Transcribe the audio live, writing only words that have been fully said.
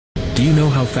Do you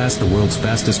know how fast the world's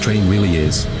fastest train really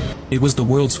is? It was the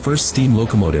world's first steam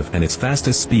locomotive and its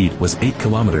fastest speed was 8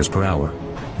 kilometers per hour.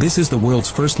 This is the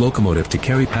world's first locomotive to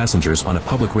carry passengers on a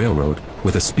public railroad,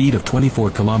 with a speed of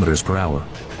 24 kilometers per hour.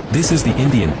 This is the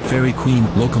Indian Fairy Queen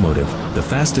locomotive. The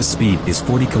fastest speed is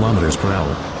 40 kilometers per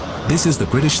hour. This is the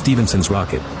British Stephenson's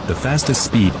rocket. The fastest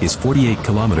speed is 48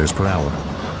 kilometers per hour.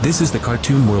 This is the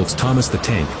cartoon world's Thomas the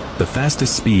Tank. The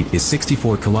fastest speed is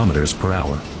 64 kilometers per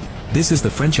hour. This is the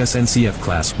French SNCF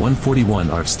Class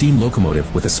 141 ARC steam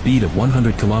locomotive with a speed of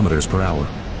 100 kilometers per hour.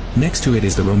 Next to it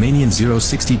is the Romanian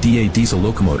 060DA diesel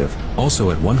locomotive,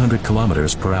 also at 100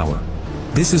 kilometers per hour.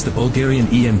 This is the Bulgarian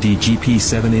EMD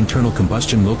GP7 internal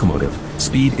combustion locomotive.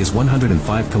 Speed is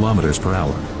 105 kilometers per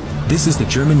hour. This is the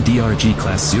German DRG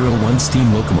Class 01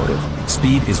 steam locomotive.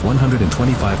 Speed is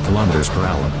 125 kilometers per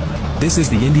hour. This is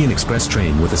the Indian Express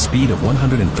train with a speed of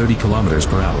 130 kilometers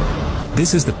per hour.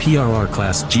 This is the PRR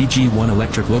Class GG1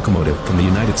 electric locomotive from the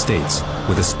United States,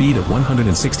 with a speed of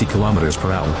 160 kilometers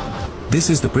per hour. This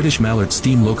is the British Mallard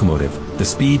steam locomotive. The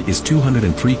speed is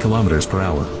 203 kilometers per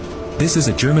hour. This is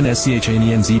a German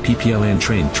SCHANENZ PPLN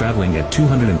train traveling at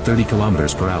 230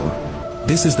 kilometers per hour.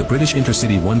 This is the British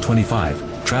Intercity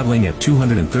 125, traveling at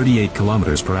 238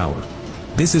 kilometers per hour.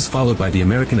 This is followed by the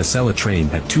American Acela train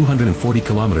at 240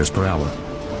 kilometers per hour.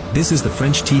 This is the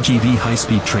French TGV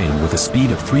high-speed train with a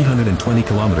speed of 320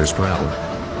 kilometers per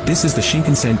hour. This is the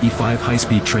Shinkansen E5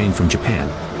 high-speed train from Japan,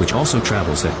 which also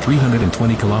travels at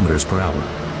 320 kilometers per hour.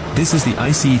 This is the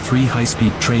ICE3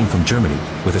 high-speed train from Germany,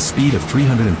 with a speed of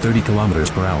 330 kilometers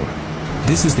per hour.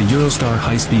 This is the Eurostar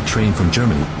high-speed train from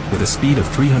Germany, with a speed of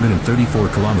 334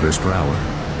 kilometers per hour.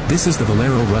 This is the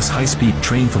Valero Rus high-speed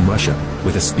train from Russia,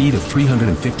 with a speed of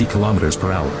 350 kilometers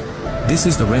per hour. This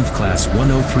is the Renfe Class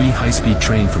 103 high-speed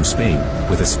train from Spain,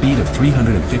 with a speed of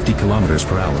 350 kilometers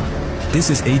per hour.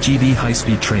 This is AGV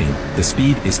high-speed train. The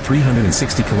speed is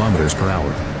 360 kilometers per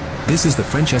hour. This is the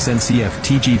French SNCF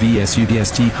TGV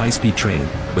SUDST high-speed train,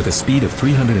 with a speed of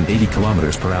 380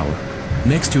 kilometers per hour.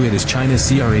 Next to it is China's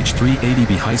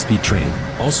CRH380B high-speed train,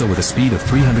 also with a speed of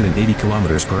 380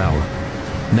 kilometers per hour.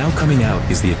 Now coming out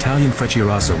is the Italian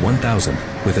Frecciarrossa 1000,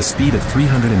 with a speed of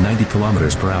 390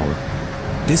 kilometers per hour.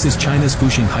 This is China's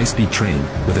Fuxing high-speed train,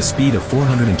 with a speed of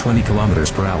 420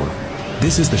 kilometers per hour.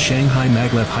 This is the Shanghai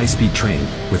Maglev high-speed train,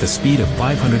 with a speed of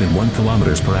 501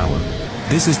 kilometers per hour.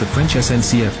 This is the French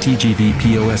SNCF TGV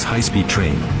POS high-speed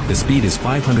train. The speed is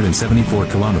 574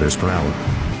 kilometers per hour.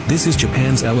 This is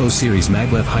Japan's LO series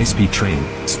Maglev high-speed train.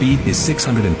 Speed is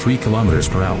 603 kilometers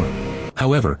per hour.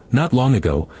 However, not long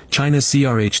ago, China's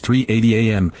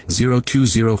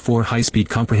CRH380AM-0204 high-speed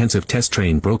comprehensive test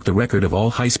train broke the record of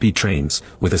all high-speed trains,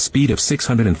 with a speed of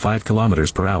 605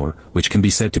 kilometers per hour, which can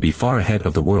be said to be far ahead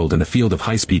of the world in the field of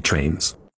high-speed trains.